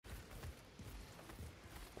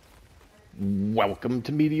Welcome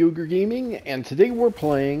to Mediocre Gaming, and today we're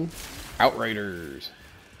playing Outriders.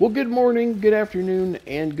 Well, good morning, good afternoon,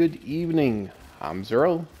 and good evening. I'm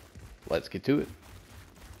Zero. Let's get to it.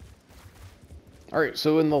 Alright,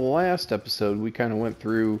 so in the last episode, we kind of went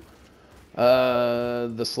through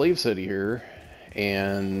the slave city here,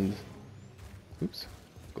 and... Oops,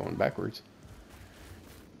 going backwards.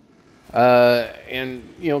 And,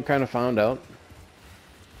 you know, kind of found out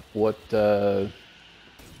what...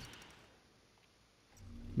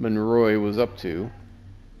 Monroy was up to.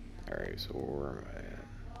 Alright, so where am I at?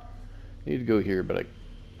 I need to go here, but I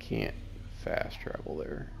can't fast travel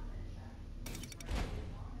there.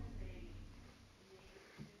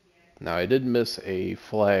 Now, I did miss a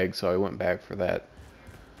flag, so I went back for that.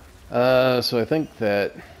 So I think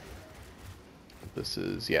that this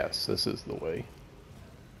is, yes, this is the way.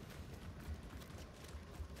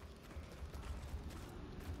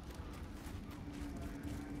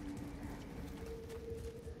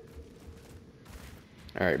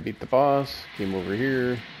 Alright, beat the boss, came over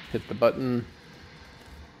here, hit the button,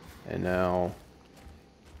 and now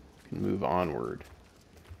can move onward.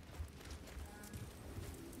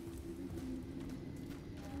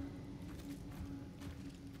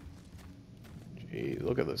 Gee,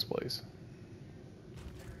 look at this place.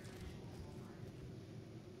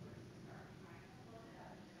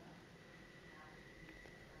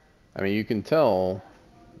 I mean, you can tell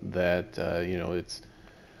that, you know, it's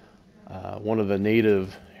one of the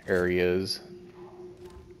native areas,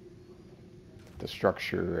 the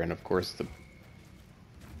structure, and of course the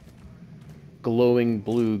glowing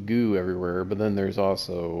blue goo everywhere, but then there's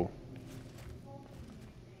also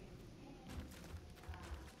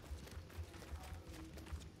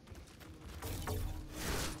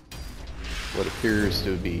what appears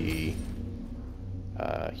to be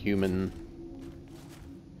human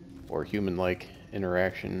or human-like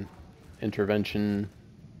intervention,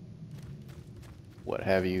 what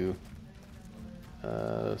have you.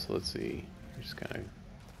 So let's see. Just kind of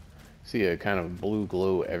see a kind of blue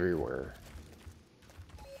glow everywhere.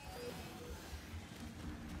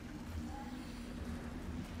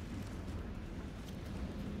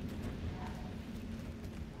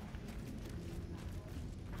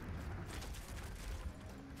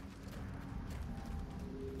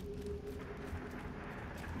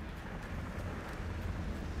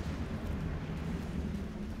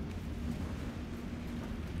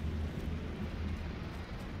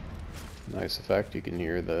 Nice effect. You can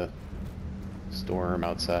hear the storm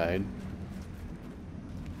outside.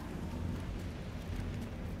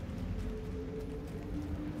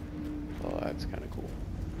 Oh, that's kind of cool.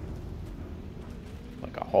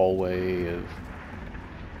 Like a hallway of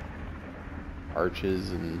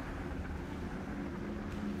arches and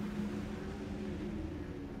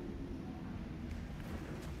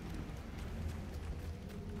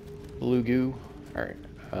blue goo. Alright,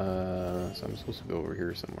 so I'm supposed to go over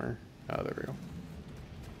here somewhere. Oh, there we go.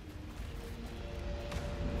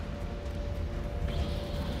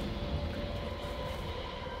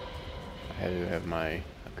 I had to have my,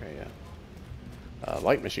 okay, yeah.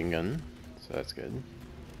 Light machine gun, so that's good.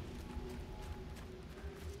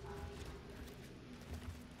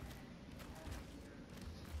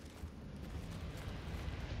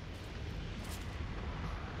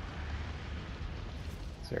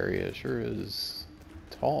 This area sure is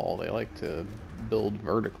tall. They like to build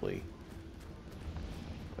vertically.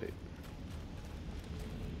 Wait.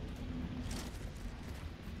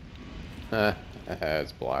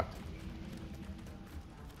 It's blocked.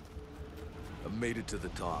 I've made it to the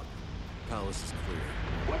top. Palace is clear.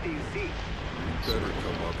 What do you see? You better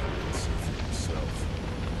come up here and see for yourself.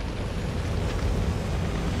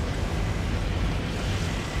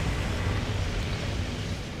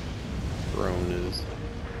 Drone is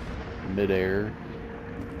midair.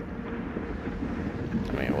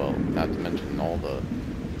 I mean, well, not to mention all the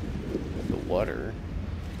water.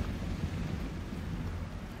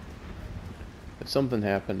 If something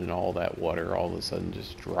happened and all that water all of a sudden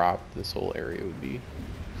just dropped, this whole area would be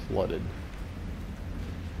flooded.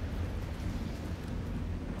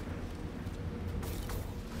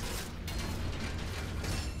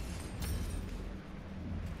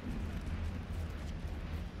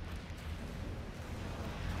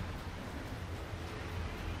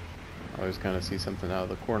 I always kind of see something out of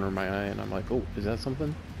the corner of my eye and I'm like, oh, is that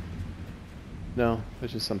something? No,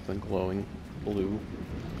 it's just something glowing blue.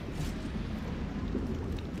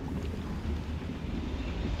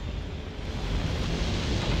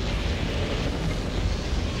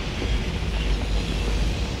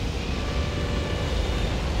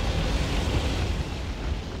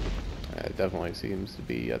 It definitely seems to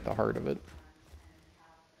be at the heart of it.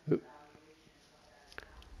 Oop.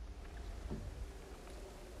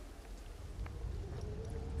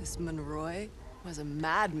 This Monroy was a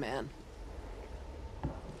madman.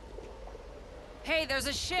 Hey, there's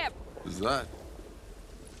a ship! Is that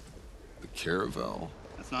the Caravel?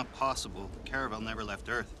 That's not possible. The Caravel never left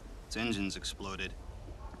Earth. Its engines exploded.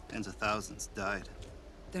 Tens of thousands died.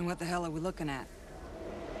 Then what the hell are we looking at?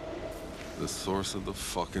 The source of the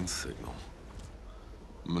fucking signal.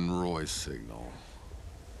 Monroy's signal.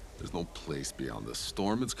 There's no place beyond the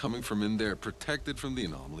storm. It's coming from in there, protected from the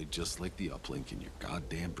anomaly, just like the uplink in your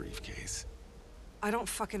goddamn briefcase. I don't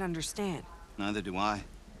fucking understand. Neither do I.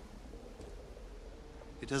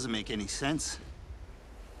 It doesn't make any sense.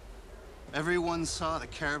 Everyone saw the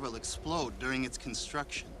Caravel explode during its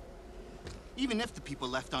construction. Even if the people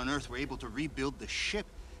left on Earth were able to rebuild the ship,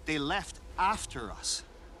 they left after us.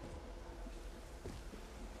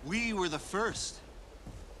 We were the first.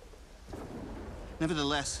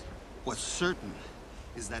 Nevertheless, what's certain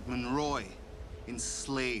is that Monroy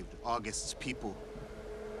enslaved August's people.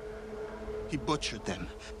 He butchered them,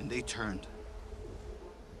 and they turned.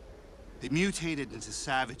 They mutated into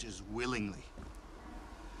savages willingly,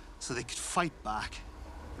 so they could fight back.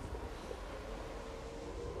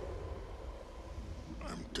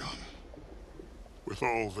 I'm done with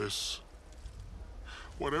all this.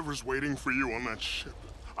 Whatever's waiting for you on that ship,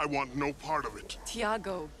 I want no part of it.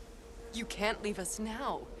 Tiago, you can't leave us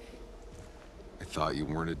now. I thought you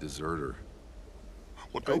weren't a deserter.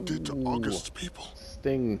 What they did to August's people.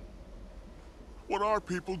 Sting. What our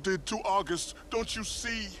people did to August, don't you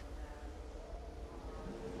see?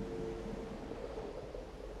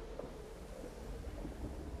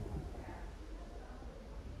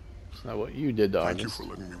 It's not what you did to Thank you August. for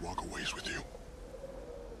letting me walk a ways with you.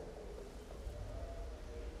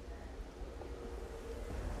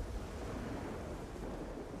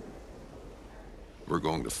 We're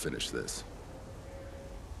going to finish this.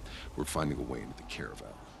 We're finding a way into the Caravel.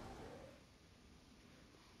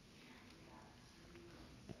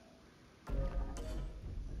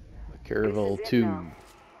 The Caravel This is it 2. now.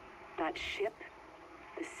 That ship,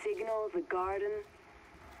 the signal, the garden.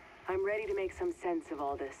 I'm ready to make some sense of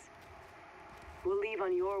all this. We'll leave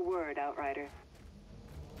on your word, Outrider.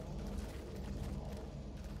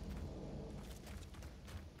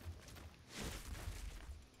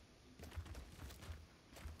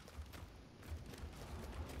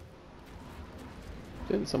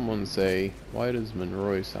 Didn't someone say, why does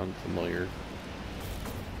Monroy sound familiar?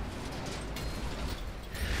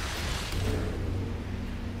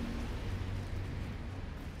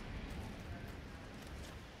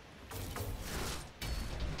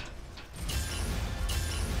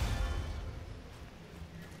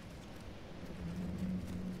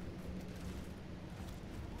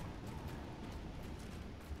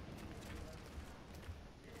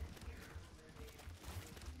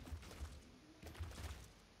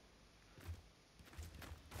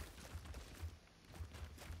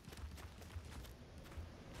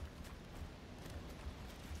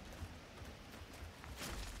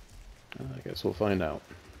 I guess we'll find out.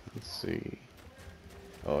 Let's see.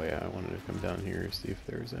 Oh yeah, I wanted to come down here to see if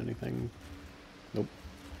there's anything. Nope.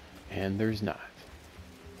 And there's not.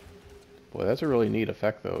 Boy, that's a really neat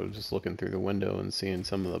effect though, just looking through the window and seeing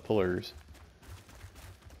some of the pillars.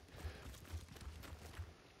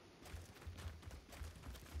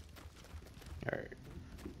 Alright.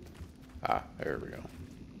 Ah, there we go.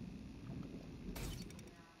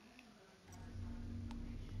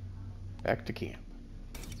 Back to camp.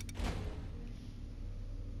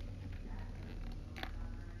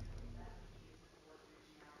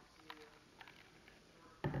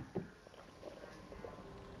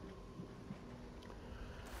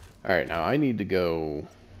 Alright, now I need to go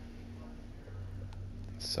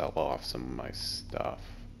sell off some of my stuff.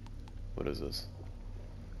 What is this?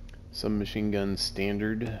 Some machine gun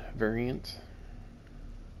standard variant.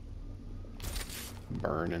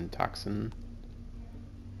 Burn and toxin.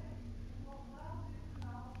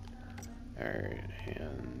 Alright,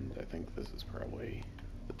 and I think this is probably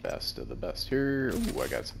the best of the best here. Ooh, I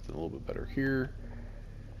got something a little bit better here.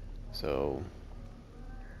 So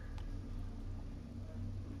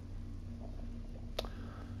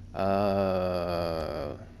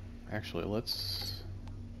actually, let's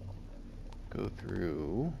go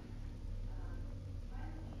through.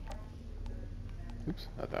 Oops,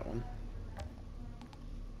 not that one.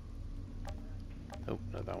 Nope,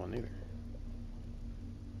 not that one either.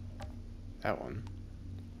 That one.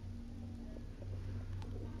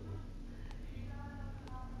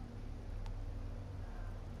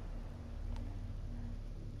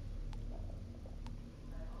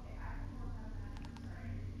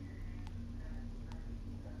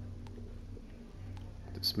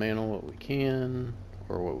 Dismantle what we can,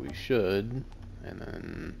 or what we should. and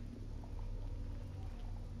then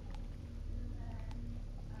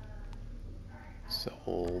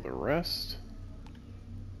sell the rest.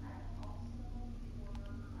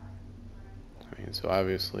 I mean, so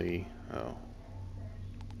obviously, oh.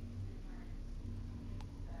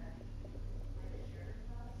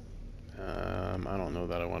 I don't know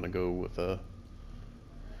that I want to go with a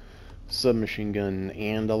submachine gun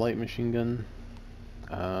and a light machine gun.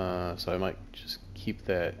 So I might just keep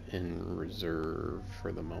that in reserve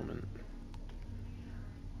for the moment.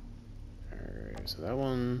 Alright, so that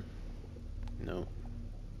one, no,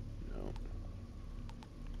 no.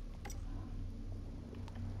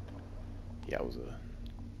 Yowza.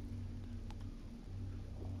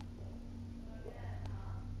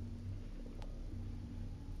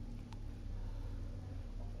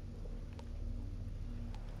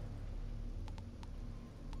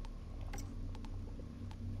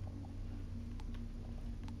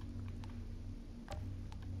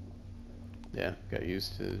 Yeah, got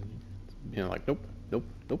used to being like, nope, nope,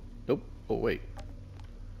 nope, nope. Oh, wait.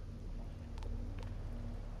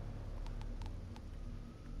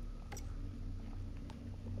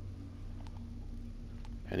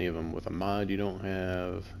 Any of them with a mod you don't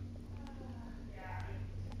have.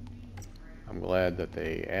 I'm glad that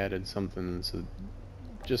they added something so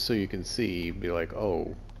just so you can see, be like,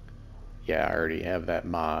 oh, yeah, I already have that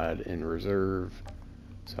mod in reserve,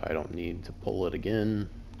 so I don't need to pull it again.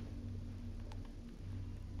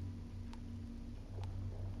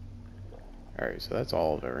 Alright, so that's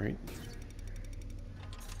all of it, right?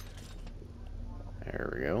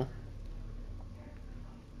 There we go.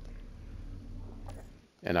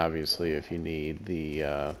 And obviously, if you need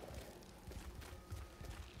the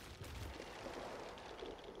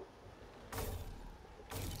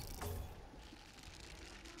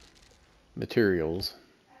materials,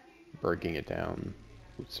 breaking it down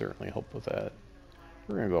would certainly help with that.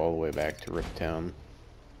 We're gonna go all the way back to Rifttown.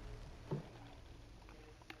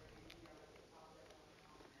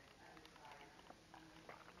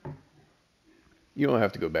 You don't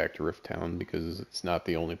have to go back to Rifttown because it's not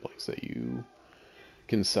the only place that you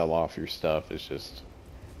can sell off your stuff. It's just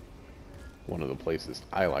one of the places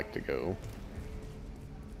I like to go.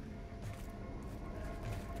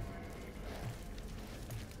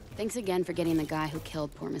 Thanks again for getting the guy who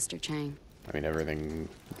killed poor Mr. Chang. I mean, everything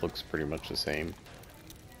looks pretty much the same.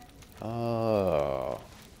 Oh,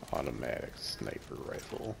 automatic sniper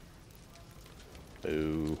rifle.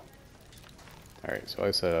 Boo. Alright, so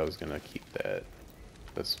I said I was gonna keep that.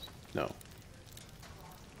 No.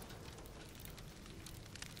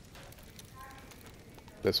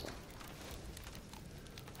 This one.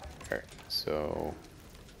 Alright, so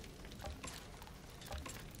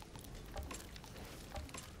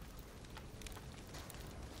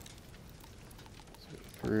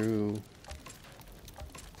through,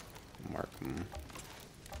 mark them.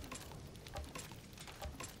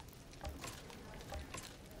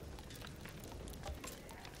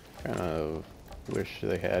 Kind of wish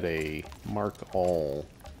they had a mark all.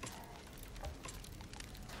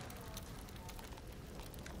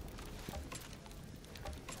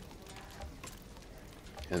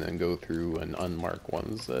 And then go through and unmark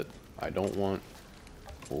ones that I don't want,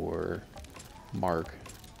 or mark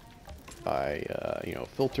by, you know,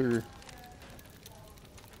 filter.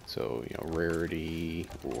 So, you know, rarity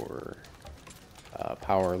or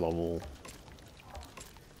power level.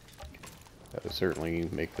 That would certainly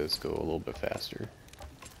make this go a little bit faster.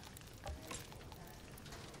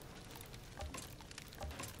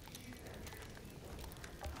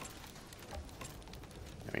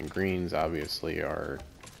 I mean, greens obviously are,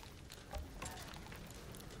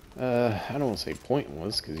 I don't want to say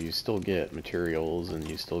pointless, because you still get materials and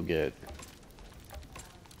you still get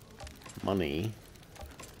money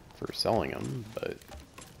for selling them, but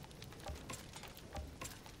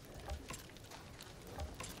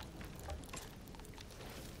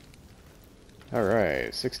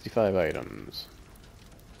alright, 65 items.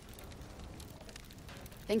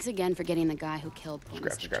 Thanks again for getting the guy who killed poor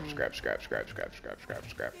Scrap, Mr. scrap, Chang. scrap, scrap, scrap, scrap, scrap, scrap,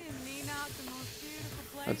 scrap.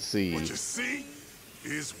 Let's see. What you see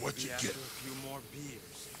is what you get.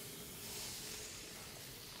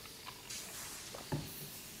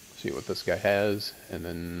 See what this guy has, and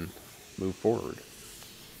then move forward.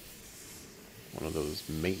 One of those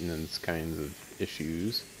maintenance kinds of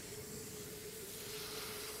issues.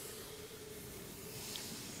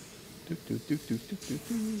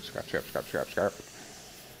 Scrap, scrap, scrap, scrap, scrap.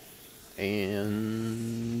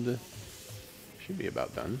 And should be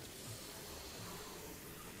about done.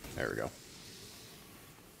 There we go.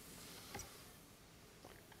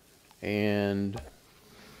 And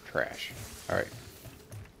trash. Alright.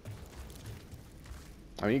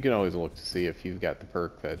 I mean, you can always look to see if you've got the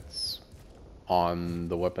perk that's on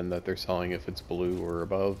the weapon that they're selling, if it's blue or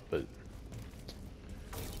above, but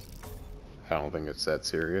I don't think it's that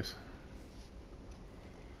serious.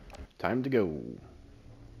 Time to go.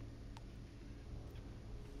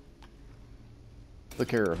 The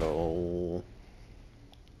caravel.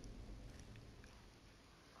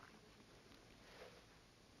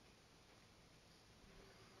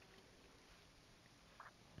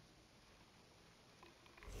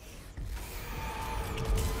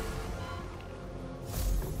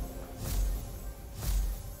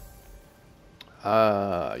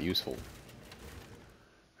 Useful.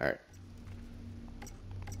 Alright.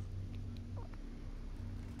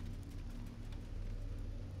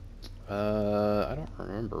 I don't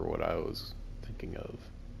remember what I was thinking of.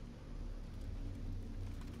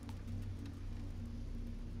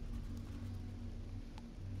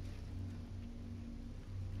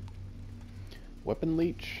 Weapon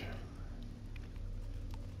leech?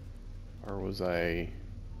 Or was I...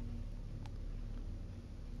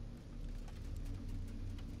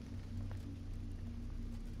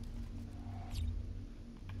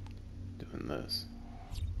 doing this?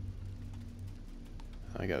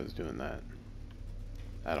 I think I was doing that.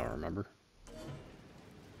 I don't remember.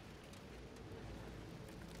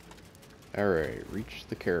 Alright, reach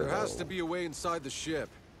the caravel. There has to be a way inside the ship.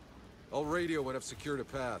 I'll radio when I've secured a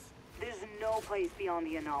path. There's no place beyond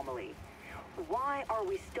the anomaly. Why are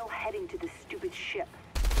we still heading to this stupid ship?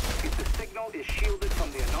 If the signal is shielded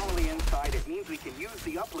from the anomaly inside, it means we can use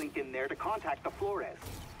the uplink in there to contact the Flores.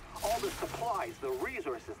 All the supplies, the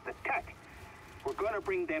resources, the tech. We're gonna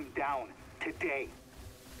bring them down today.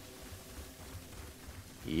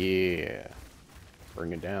 Yeah.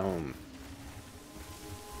 Bring it down.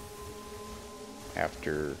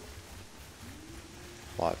 After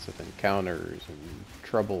lots of encounters and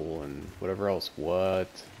trouble and whatever else. What?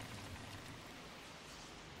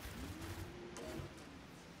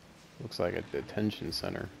 Looks like a detention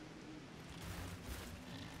center.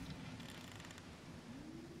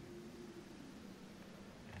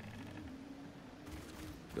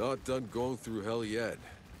 Not done going through hell yet.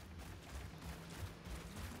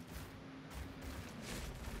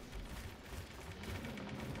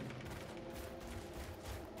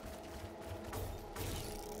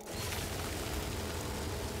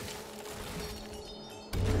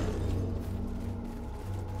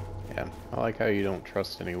 Yeah, I like how you don't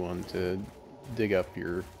trust anyone to dig up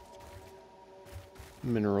your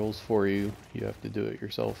minerals for you. You have to do it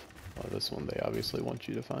yourself. Well, this one they obviously want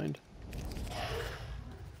you to find.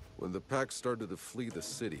 When the pack started to flee the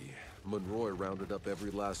city, Monroy rounded up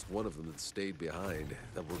every last one of them that stayed behind,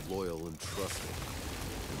 that were loyal and trusting,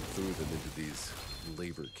 and threw them into these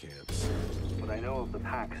labor camps. What I know of the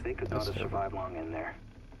packs, they could not have survived long in there.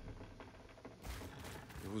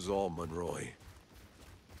 It was all Monroy.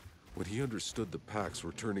 When he understood the packs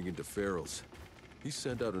were turning into ferals, he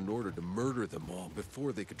sent out an order to murder them all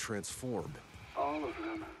before they could transform. All of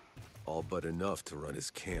them. All but enough to run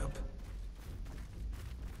his camp.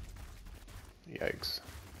 Yikes.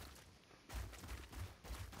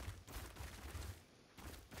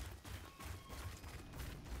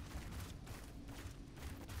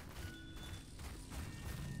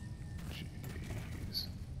 Jeez.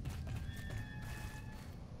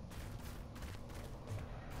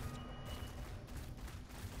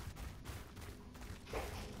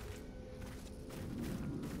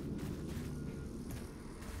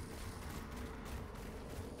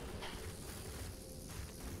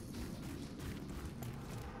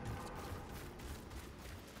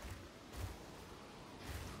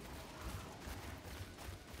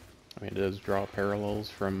 I mean, it does draw parallels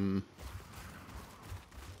from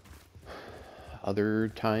other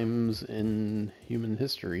times in human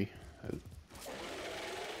history.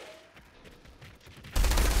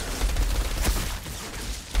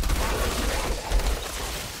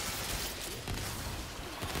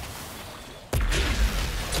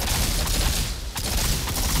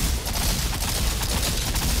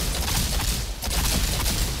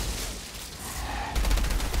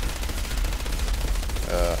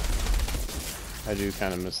 I do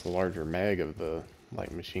kind of miss the larger mag of the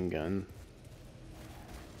light machine gun.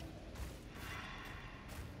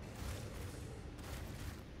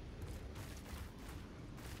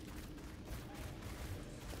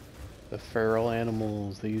 The feral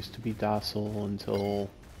animals, they used to be docile until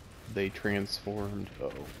they transformed.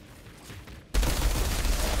 Uh-oh.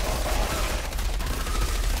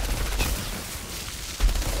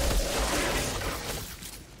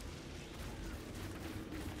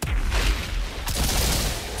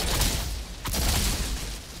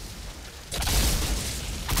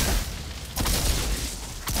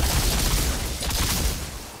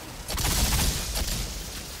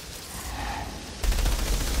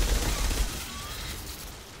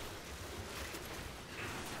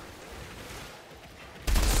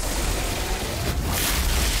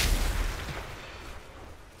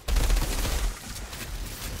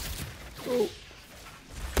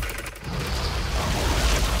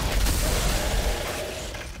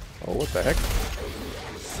 what the heck?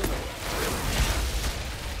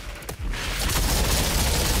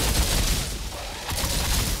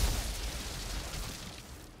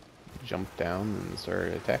 Jumped down and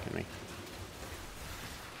started attacking me.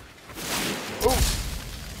 Oh!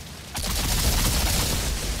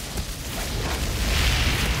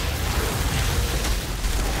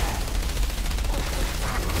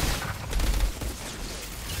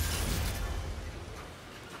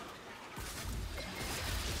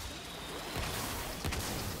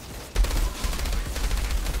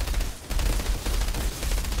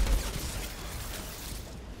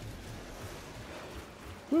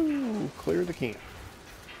 Woo! Clear the camp.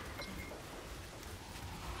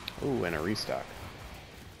 Ooh, and a restock.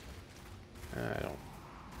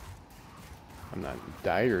 I'm not in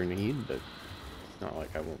dire need, but it's not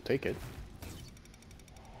like I won't take it.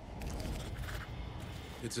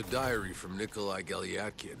 It's a diary from Nikolai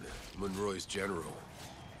Galyatkin, Monroy's general.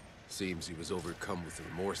 Seems he was overcome with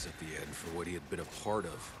remorse at the end for what he had been a part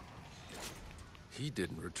of. He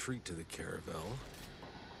didn't retreat to the Caravel.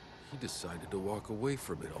 He decided to walk away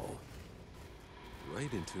from it all.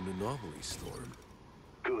 Right into an anomaly storm.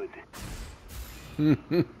 Good.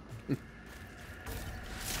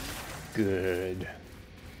 Good.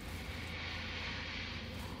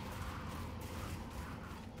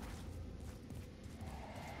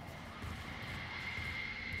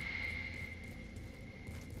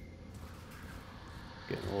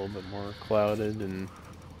 Getting a little bit more clouded and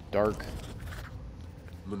dark.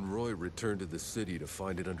 Monroy returned to the city to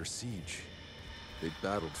find it under siege. They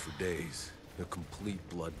battled for days, a complete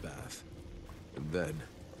bloodbath. And then,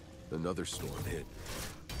 another storm hit.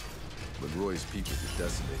 Monroy's people were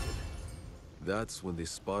decimated. That's when they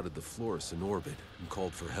spotted the Flores in orbit and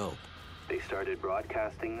called for help. They started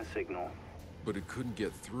broadcasting the signal. But it couldn't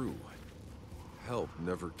get through. Help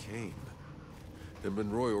never came. And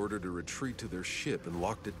Monroy ordered a retreat to their ship and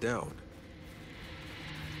locked it down.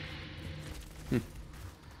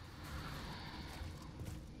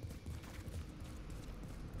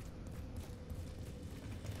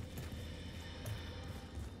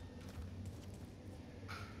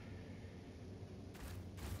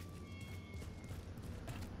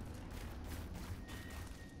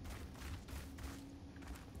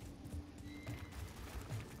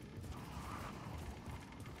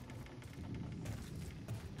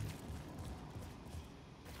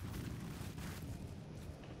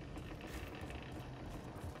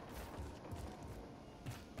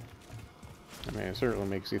 I mean, it certainly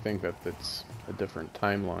makes you think that it's a different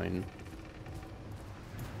timeline.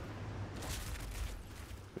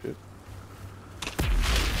 Oop.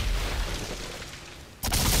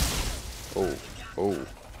 Oh, oh.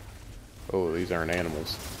 Oh, these aren't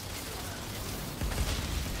animals.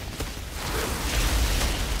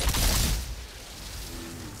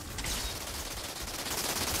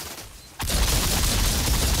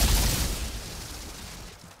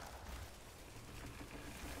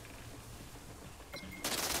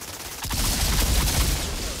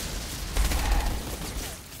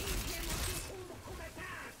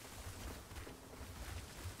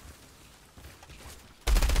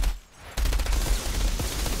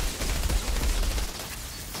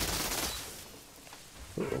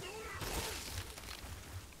 Uh-oh.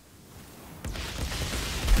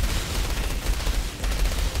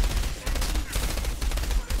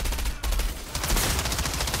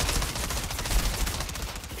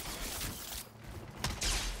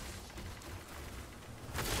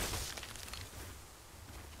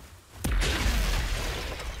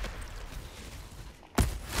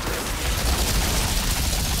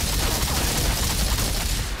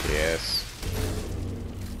 Yes.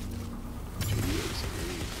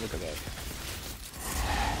 Jeez, look at that.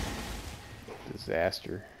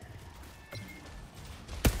 Disaster.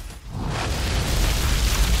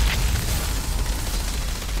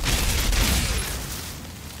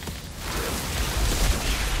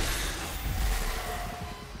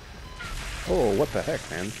 Oh, what the heck,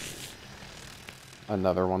 man?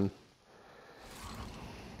 Another one.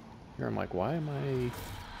 Here I'm like, why am I...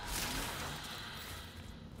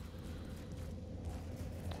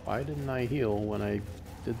 Why didn't I heal when I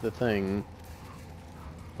did the thing?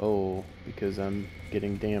 Oh, because I'm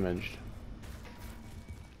getting damaged.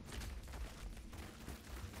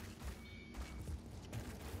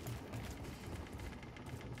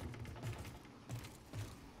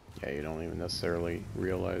 Yeah, you don't even necessarily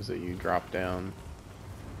realize that you drop down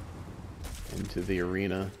into the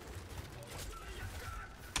arena.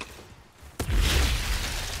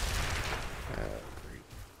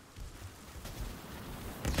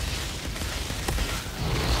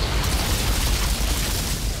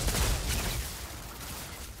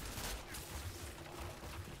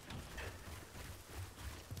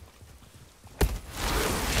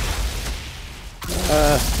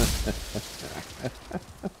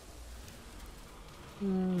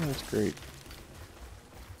 great.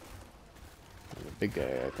 And the big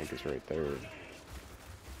guy, I think, is right there.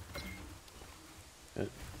 One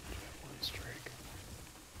strike.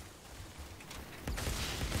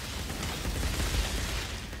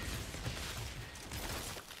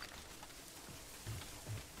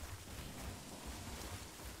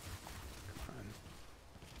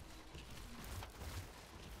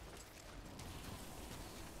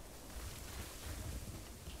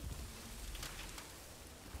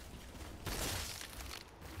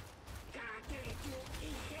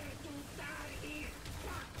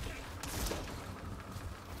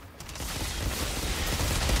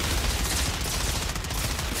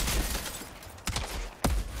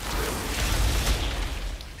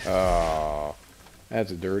 Oh,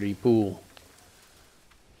 that's a dirty pool.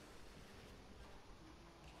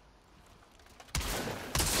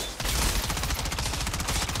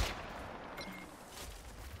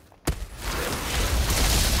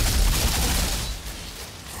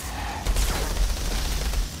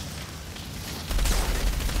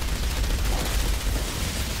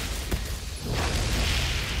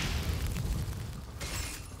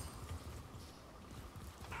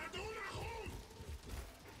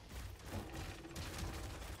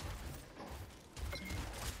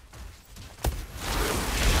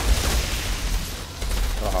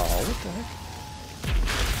 Oh, what the heck?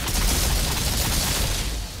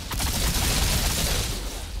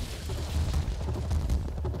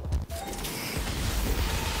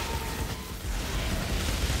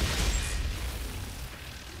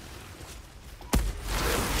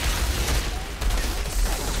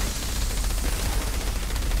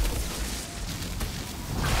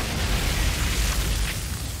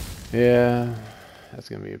 Yeah, that's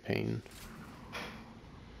gonna be a pain.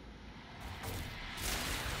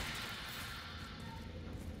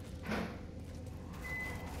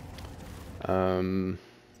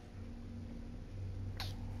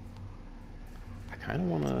 I kind of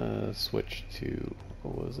want to switch to,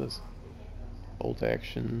 what was this? Bolt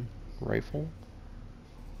action rifle.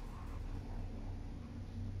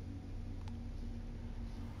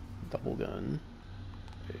 Double gun.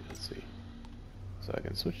 Okay, let's see. So I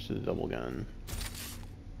can switch to the double gun.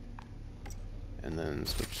 And then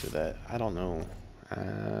switch to that. I don't know. I don't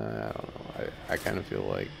know. I kind of feel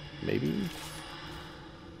like maybe.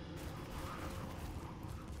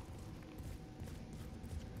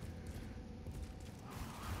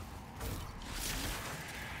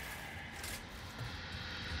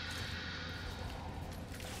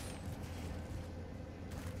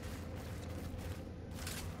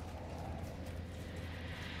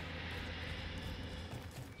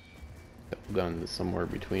 Double gun is somewhere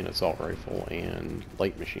between assault rifle and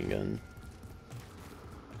light machine gun.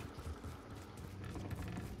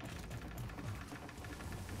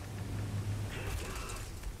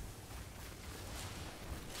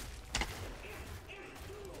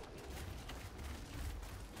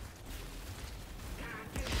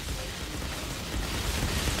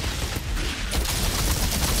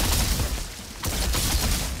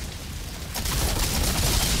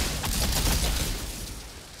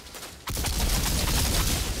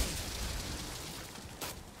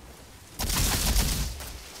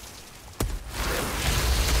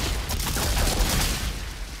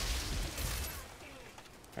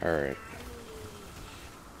 Alright.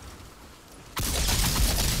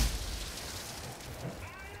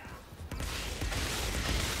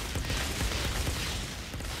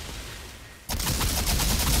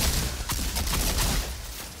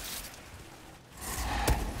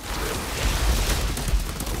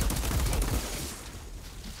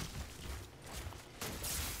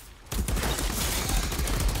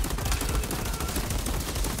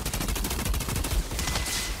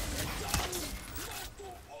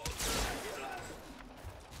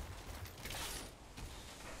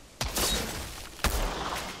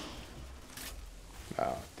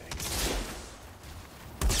 Oh, dang it.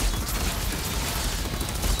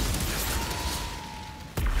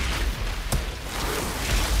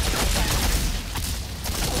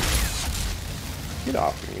 Get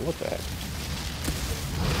off me, what the heck?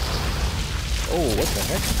 Oh, what the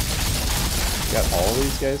heck? Got all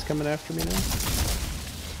these guys coming after me now?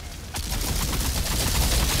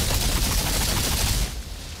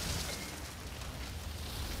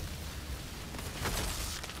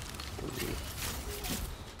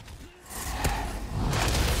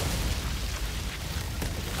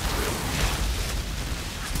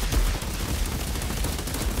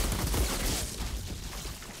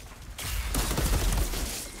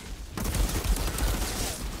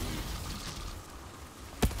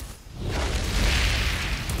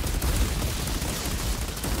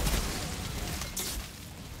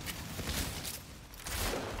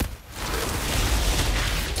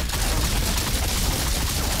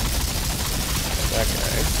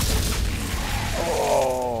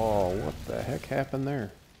 happened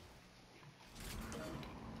there?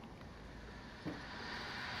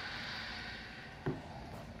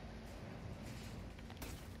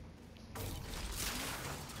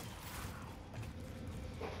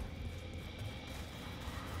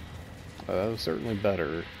 That was certainly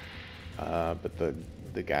better, but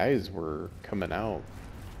the guys were coming out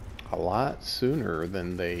a lot sooner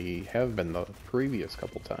than they have been the previous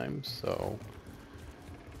couple times, so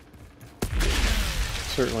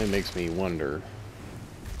certainly makes me wonder.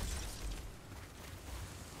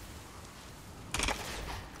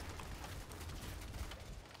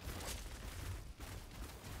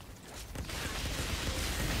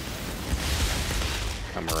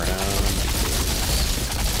 Come around,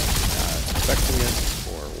 not expecting it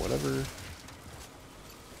or whatever.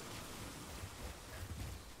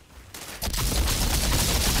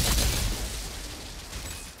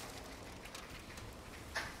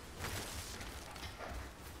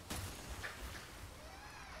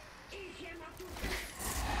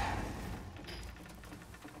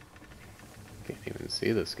 Can't even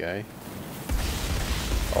see this guy.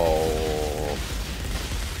 Oh,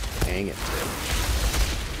 dang it.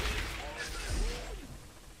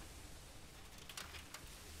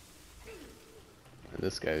 And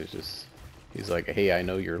this guy is just, he's like, hey, I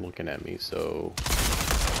know you're looking at me, so...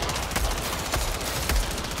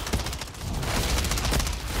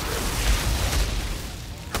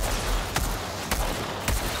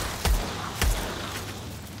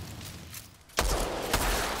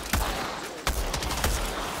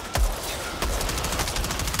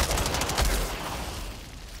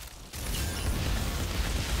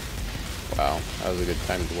 Wow, that was a good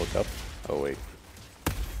time to look up. Oh, wait.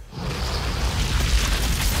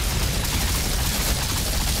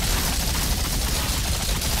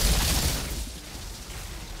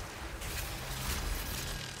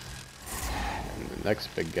 And the next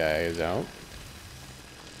big guy is out.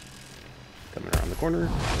 Coming around the corner.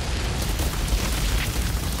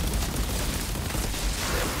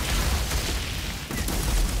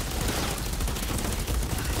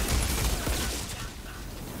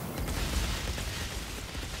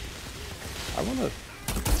 I want to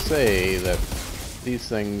say that these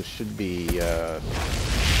things should be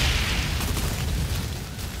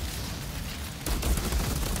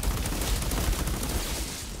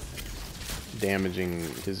damaging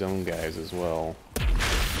his own guys as well. The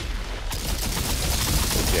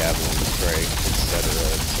javelin strike, etc.,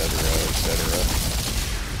 etc., etc.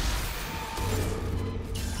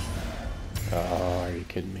 Oh, are you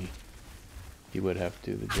kidding me? He would have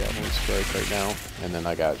to do the javelin strike right now, and then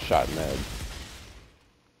I got shot in the head.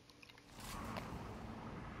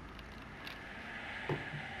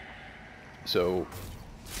 So,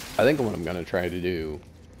 I think what I'm going to try to do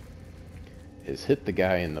is hit the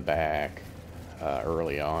guy in the back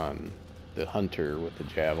early on, the hunter with the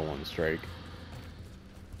javelin strike.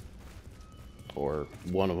 Or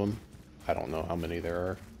one of them. I don't know how many there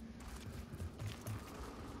are.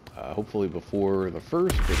 Hopefully before the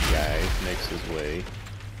first big guy makes his way.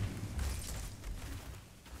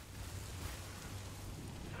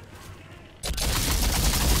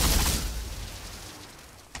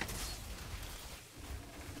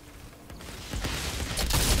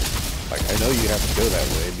 Like, I know you have to go that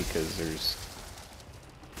way because there's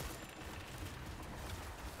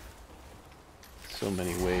so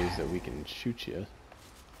many ways that we can shoot you.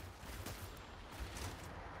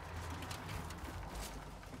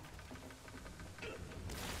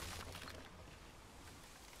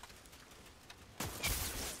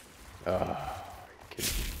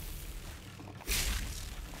 Kidding me.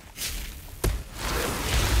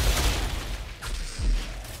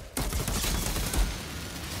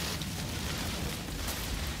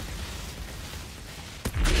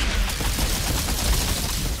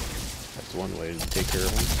 That's one way to take care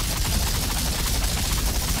of them.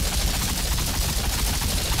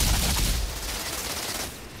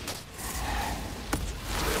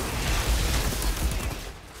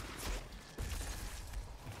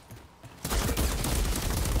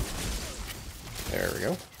 There we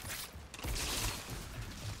go.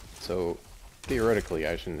 So, theoretically,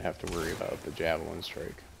 I shouldn't have to worry about the javelin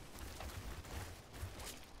strike.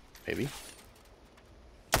 Maybe.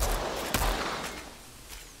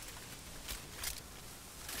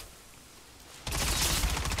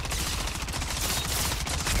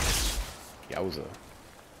 Yowza.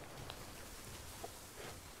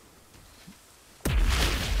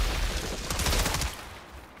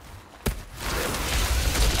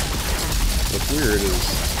 What's weird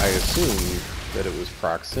is I assumed that it was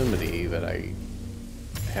proximity that I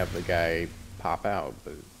have the guy pop out,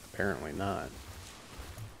 but apparently not.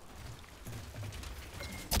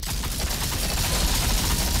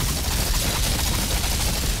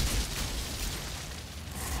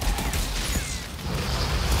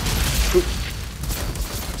 Oop.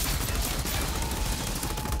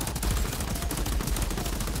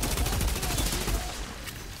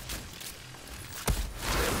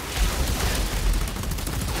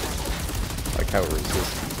 Like how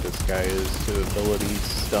resistant this guy is to abilities,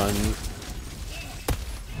 stun.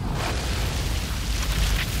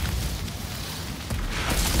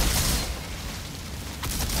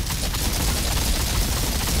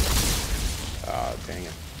 Ah, dang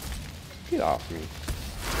it. Get off me.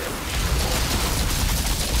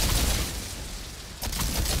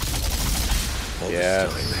 All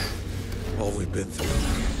Yes. this time, all we've been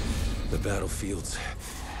through. The battlefields,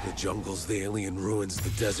 the jungles, the alien ruins, the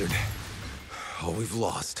desert. All we've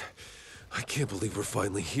lost. I can't believe we're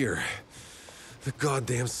finally here. The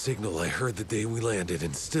goddamn signal I heard the day we landed,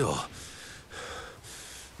 and still...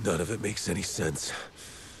 none of it makes any sense.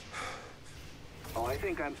 Oh, I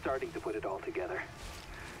think I'm starting to put it all together.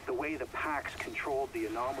 The way the Pax controlled the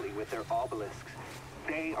anomaly with their obelisks,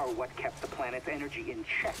 they are what kept the planet's energy in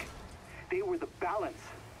check. They were the balance.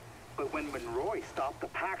 But when Monroy stopped the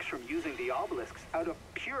Pax from using the obelisks out of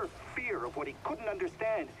pure fear of what he couldn't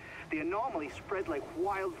understand, the anomaly spread like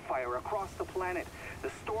wildfire across the planet. The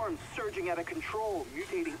storms surging out of control,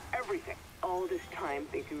 mutating everything. All this time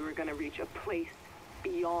thinking we were gonna reach a place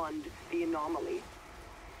beyond the anomaly.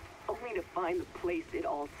 Only to find the place it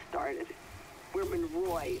all started. Where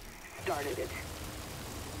Monroy started it.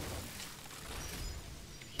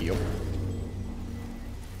 Yep.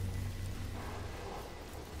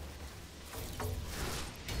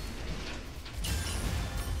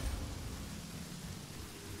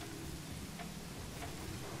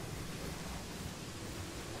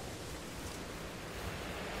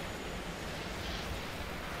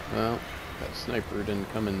 Well, that sniper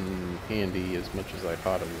didn't come in handy as much as I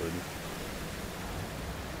thought it would.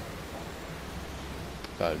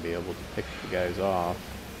 Thought I'd be able to pick the guys off,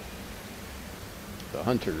 the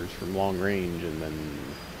hunters, from long range and then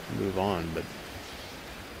move on, but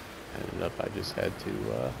ended up I just had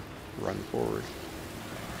to run forward.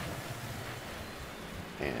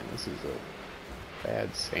 Man, this is a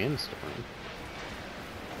bad sandstorm.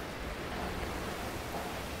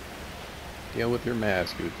 Yeah, with your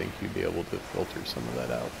mask, you would think you'd be able to filter some of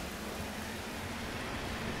that out.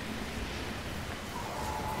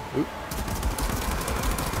 Oop.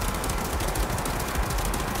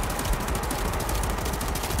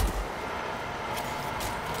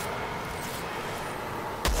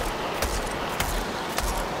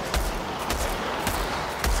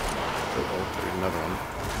 Oh, there's another one.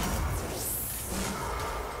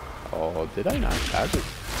 Oh, did I not dodge it?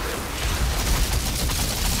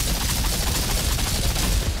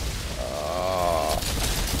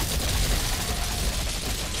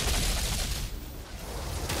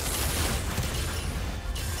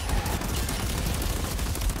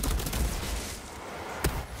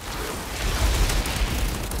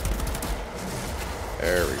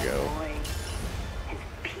 There we go. His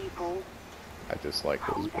people. I dislike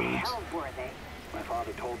those Who the birds. hell were they? My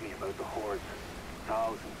father told me about the hordes.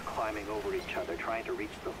 Thousands climbing over each other, trying to reach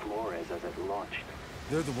the Flores as it launched.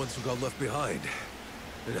 They're the ones who got left behind.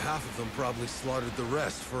 And half of them probably slaughtered the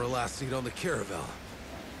rest for a last seat on the caravel.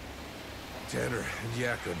 Tanner and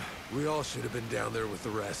Yakum, we all should have been down there with the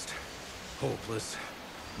rest. Hopeless,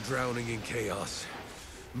 drowning in chaos.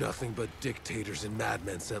 Nothing but dictators and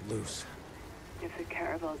madmen set loose. If the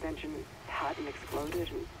caravel's engine hadn't exploded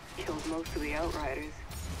and killed most of the Outriders.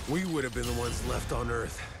 We would have been the ones left on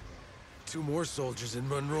Earth. 2 more soldiers in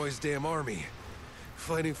Monroy's damn army.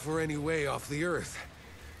 Fighting for any way off the Earth.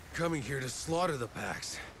 Coming here to slaughter the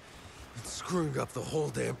Pax. And screwing up the whole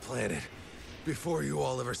damn planet. Before you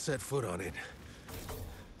all ever set foot on it.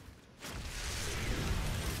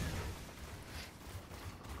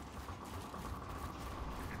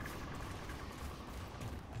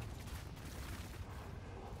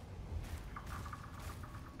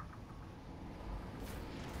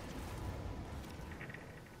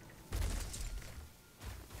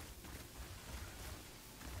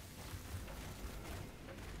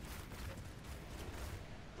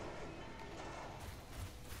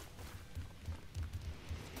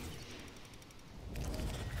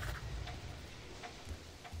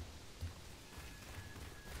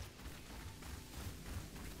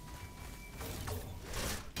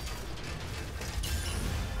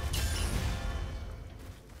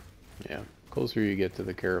 Yeah, closer you get to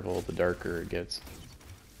the caravel, the darker it gets.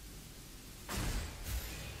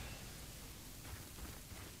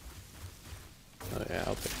 Oh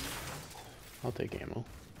yeah, I'll take ammo.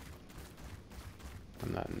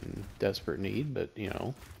 I'm not in desperate need, but you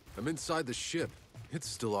know. I'm inside the ship. It's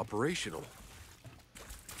still operational.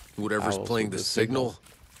 Whatever's Also playing the the signal,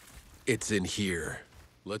 It's in here.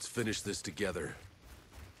 Let's finish this together.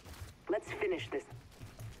 Let's finish this.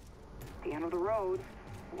 The end of the road,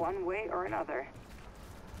 one way or another.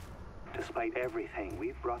 Despite everything,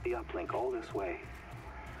 we've brought the uplink all this way.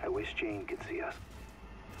 I wish Jane could see us.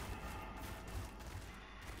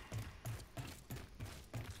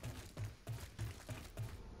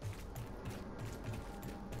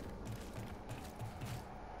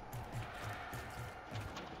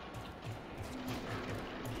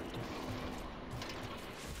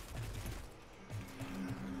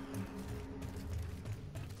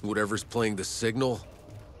 Whatever's playing the signal,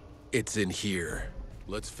 it's in here.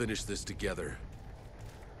 Let's finish this together.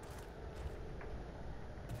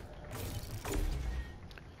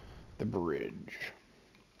 The bridge.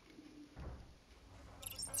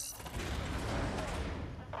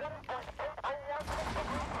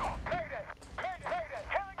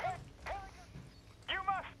 You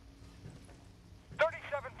must!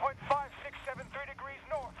 37.5673 degrees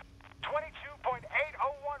north,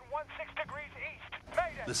 22.80116 degrees east.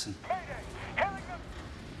 Mayday! Listen. Mayday! Hailing them!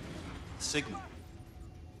 Signal.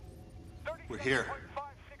 We're here.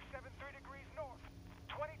 37.5673 degrees north,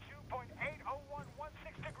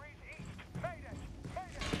 22.80116 degrees east. Mayday!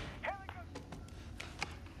 Mayday! Hailing them!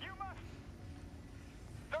 You must!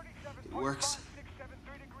 It works.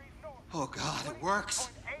 37.5673 degrees north. Oh God, it works.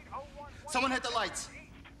 Someone hit the lights.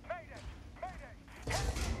 Mayday! Mayday!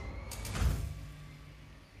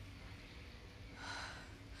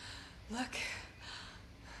 Look.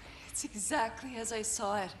 It's exactly as I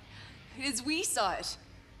saw it. As we saw it.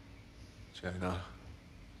 China,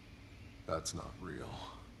 that's not real.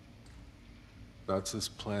 That's this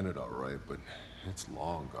planet, all right, but it's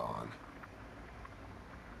long gone.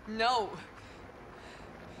 No.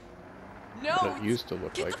 No. What it used to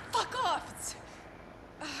look Get like. the fuck off. It's...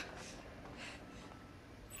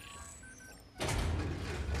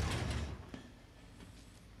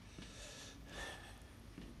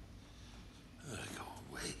 Go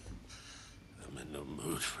away. I'm in no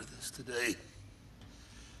mood for this today.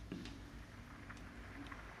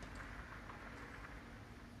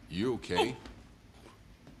 You okay?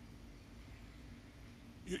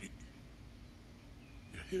 You're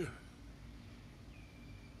here.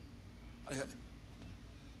 I had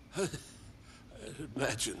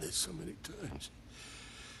imagined this so many times.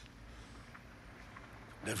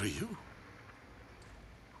 Never you.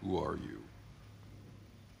 Who are you?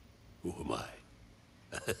 Who am I?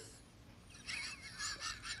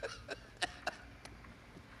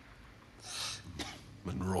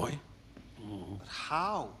 Monroy? But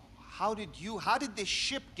how? How did this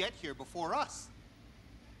ship get here before us?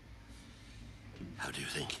 How do you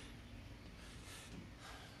think?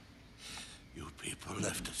 You people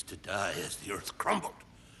left us to die as the Earth crumbled.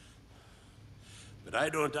 But I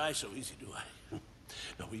don't die so easy, do I?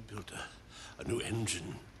 No, we built a new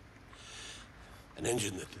engine. An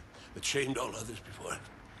engine that shamed all others before it.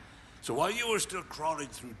 So while you were still crawling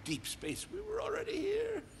through deep space, we were already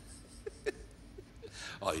here.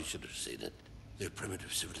 Oh, you should have seen it. Their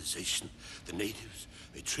primitive civilization, the natives,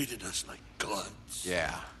 they treated us like gods.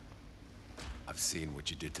 Yeah. I've seen what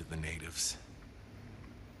you did to the natives.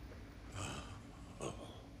 I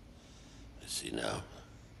see now.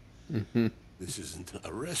 This isn't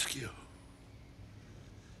a rescue.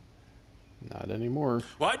 Not anymore.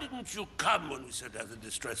 Why didn't you come when we sent out the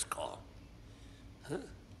distress call? Huh?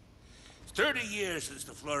 It's 30 years since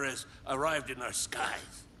the Flores arrived in our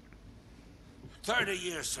skies. 30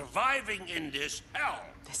 years surviving in this hell.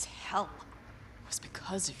 This hell was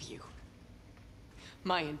because of you.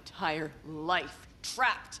 My entire life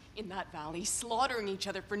trapped in that valley, slaughtering each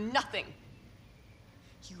other for nothing.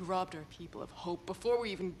 You robbed our people of hope before we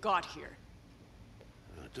even got here.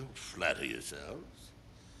 Don't flatter yourselves.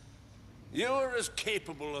 You're as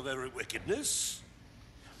capable of every wickedness.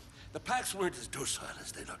 The Pax weren't as docile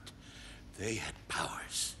as they looked. They had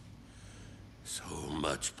powers. So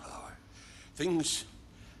much power. Things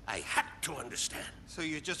I had to understand. So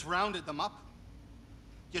you just rounded them up?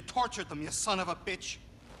 You tortured them, you son of a bitch.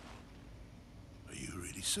 Are you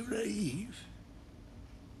really so naive?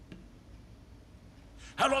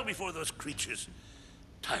 How long before those creatures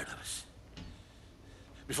tired of us?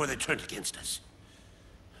 Before they turned against us?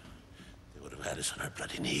 They would have had us on our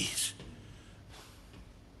bloody knees.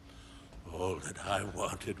 All that I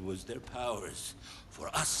wanted was their powers.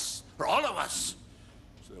 For us. For all of us.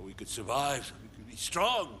 So that we could survive, so we could be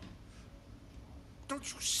strong.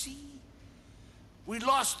 Don't you see? We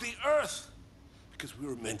lost the Earth because we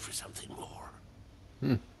were meant for something more.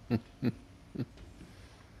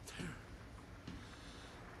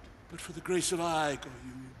 But for the grace of I go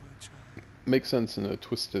you, my child. Makes sense in a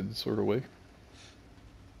twisted sort of way.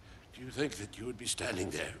 Do Do you think that you would be standing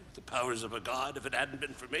there with the powers of a god if it hadn't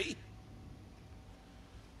been for me?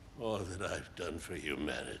 All that I've done for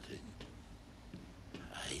humanity.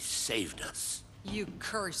 I saved us. You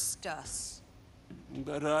cursed us.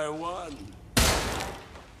 But I won.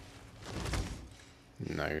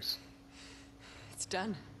 Nice. It's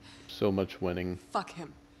done. So much winning. Fuck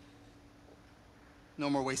him. No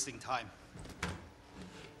more wasting time.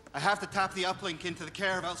 I have to tap the uplink into the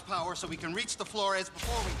Caravel's power so we can reach the Flores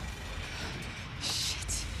before we...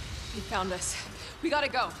 Shit. He found us. We gotta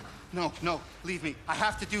go. No, leave me. I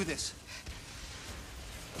have to do this.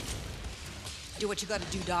 Do what you gotta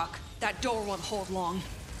do, Doc. That door won't hold long.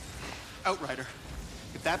 Outrider,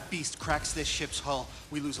 if that beast cracks this ship's hull,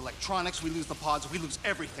 we lose electronics, we lose the pods, we lose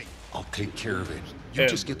everything. I'll take care of it. You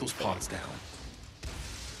just get those pods down.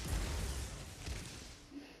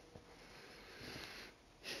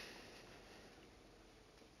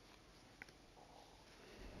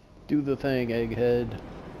 Do the thing, Egghead.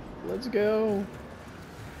 Let's go.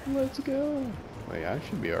 Let's go. Wait, I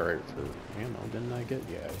should be alright for ammo, didn't I get?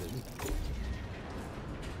 Yeah, I did.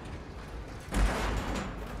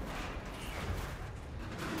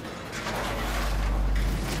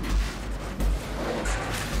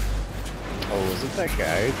 Oh, was it that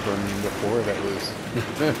guy from before that was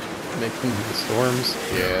making the storms?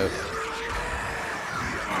 Yeah.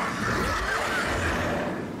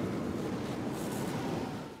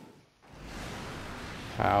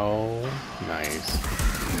 How nice.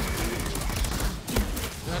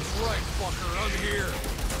 That's right, fucker. I'm here.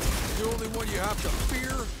 The only one you have to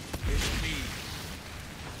fear is me.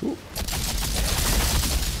 Ooh.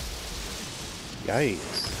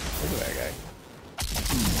 Yikes. Look at that guy.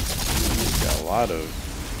 He's got a lot of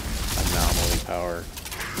anomaly power.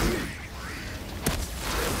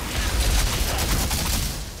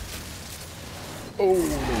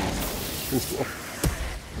 Oh!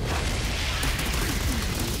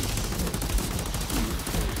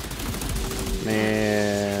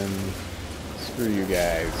 Man, screw you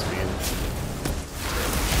guys, man.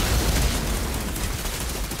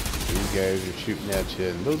 These guys are shooting at you,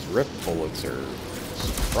 and those rip bullets are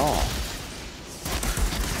strong.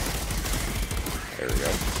 There we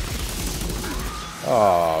go.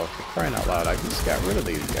 Oh, for crying out loud, I just got rid of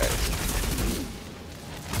these guys.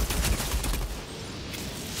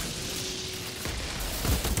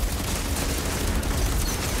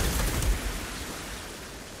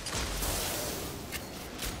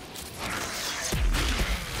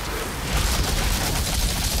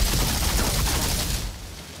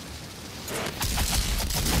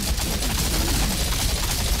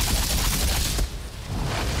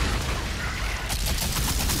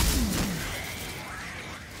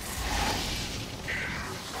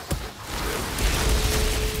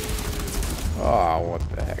 Oh, what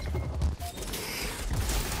the heck.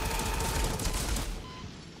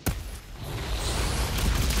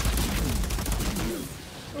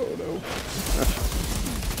 Oh no.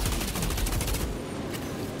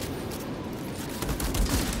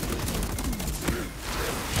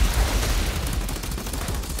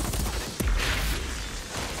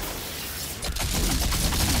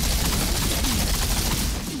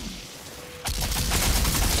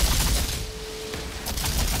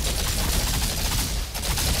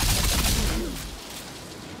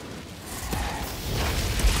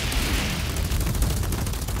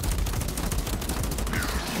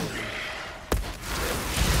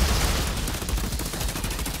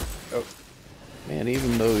 Oh, man,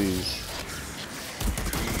 even though he's...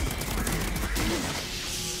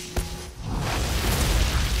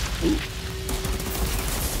 Ooh.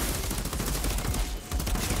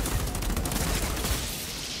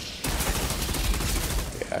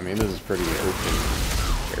 Yeah, I mean, this is pretty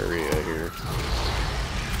open area here.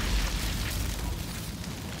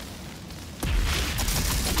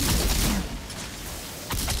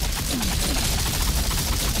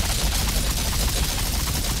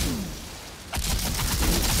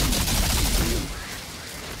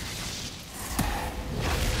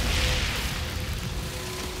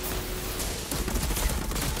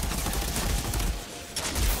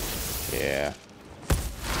 Yeah.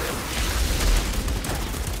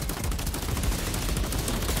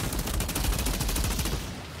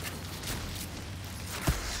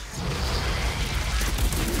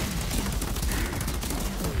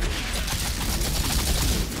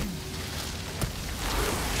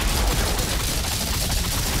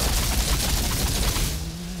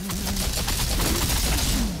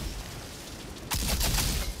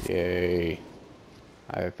 Yay.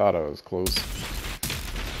 I thought I was close.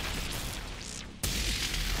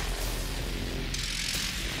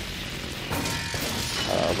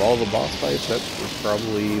 Of all the boss fights, that was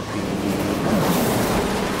probably the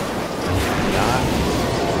not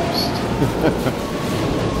worst.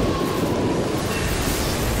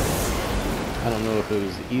 I don't know if it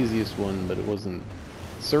was the easiest one, but it wasn't,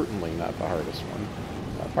 certainly not the hardest one.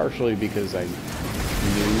 Partially because I knew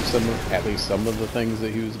at least some of the things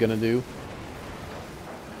that he was going to do.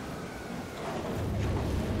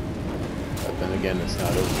 But then again, it's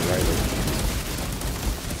not over either.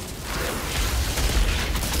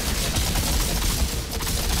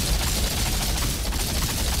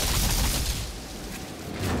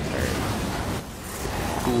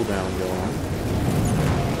 Cooldown going.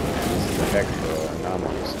 This is a heck of an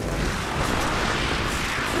anomaly storm.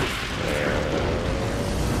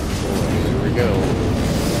 Here we go.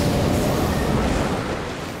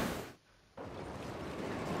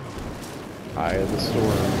 Eye of the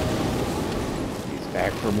storm. He's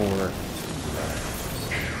back for more.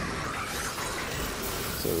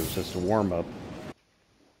 So it's just a warm up.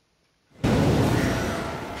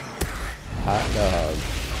 Hot dog.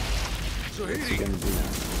 So What's he gonna do now?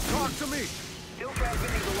 talk to me. Still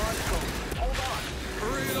transmitting the launch code. Hold on.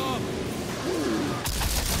 Hurry it up.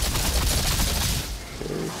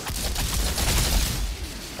 Okay.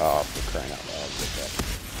 Oh, for crying out loud, get that.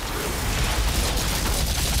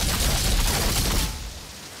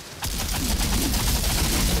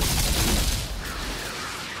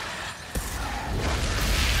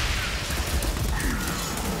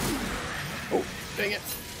 Oh, dang it.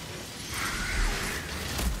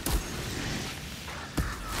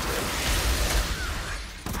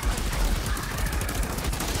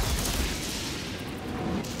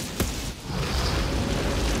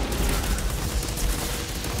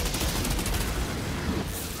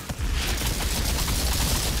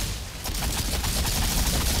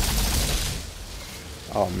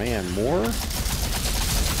 Oh man, more?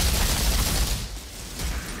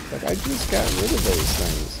 Like, I just got rid of those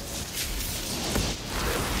things.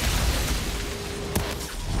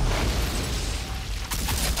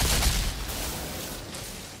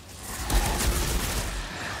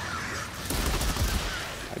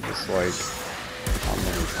 I just like, how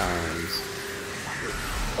many times?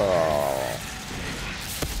 Oh.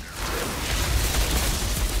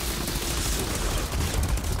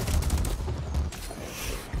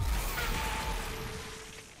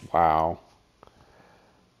 Wow.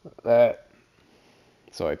 That...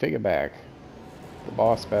 So I take it back. The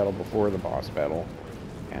boss battle before the boss battle.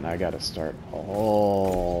 And I gotta start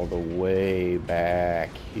all the way back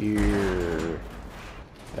here.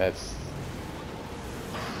 That's...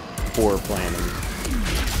 poor planning.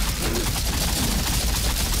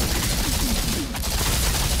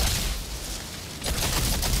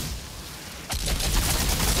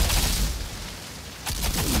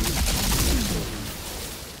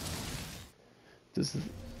 Does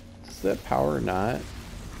that power not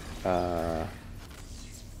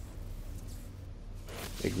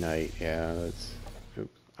ignite? Yeah, that's...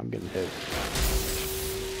 Oops, I'm getting hit.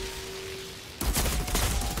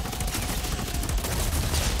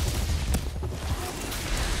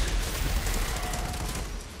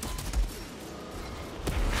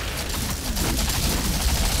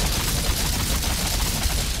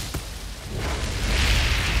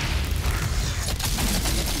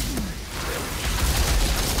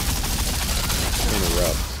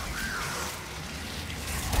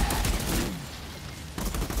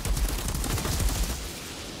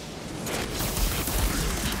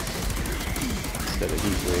 Instead of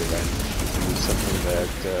heat wave, I can use something that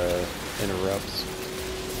interrupts.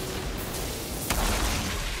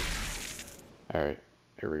 Alright,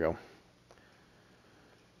 here we go.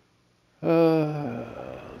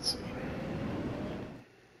 Let's see.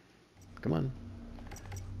 Come on.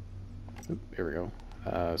 Oop, here we go.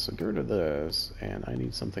 So get rid of this, and I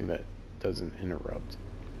need something that doesn't interrupt.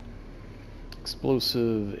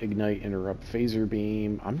 Explosive, ignite, interrupt, phaser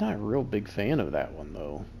beam. I'm not a real big fan of that one,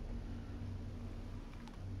 though.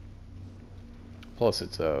 Plus,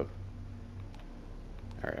 it's a...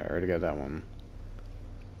 Alright, I already got that one.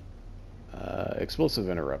 Explosive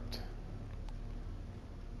interrupt.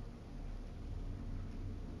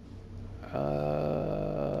 I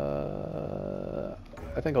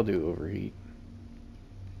think I'll do overheat.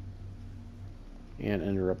 And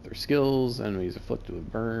interrupt their skills. Enemies afflicted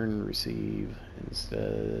with burn, receive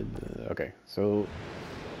instead. Okay, so...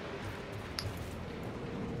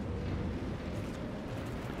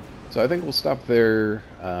 So I think we'll stop there,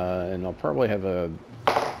 and I'll probably have a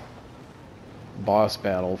boss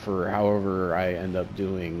battle for however I end up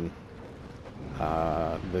doing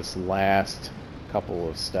this last couple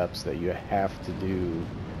of steps that you have to do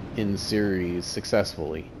in series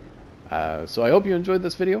successfully. So I hope you enjoyed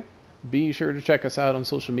this video. Be sure to check us out on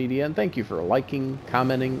social media, and thank you for liking,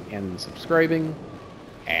 commenting, and subscribing.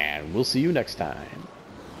 And we'll see you next time.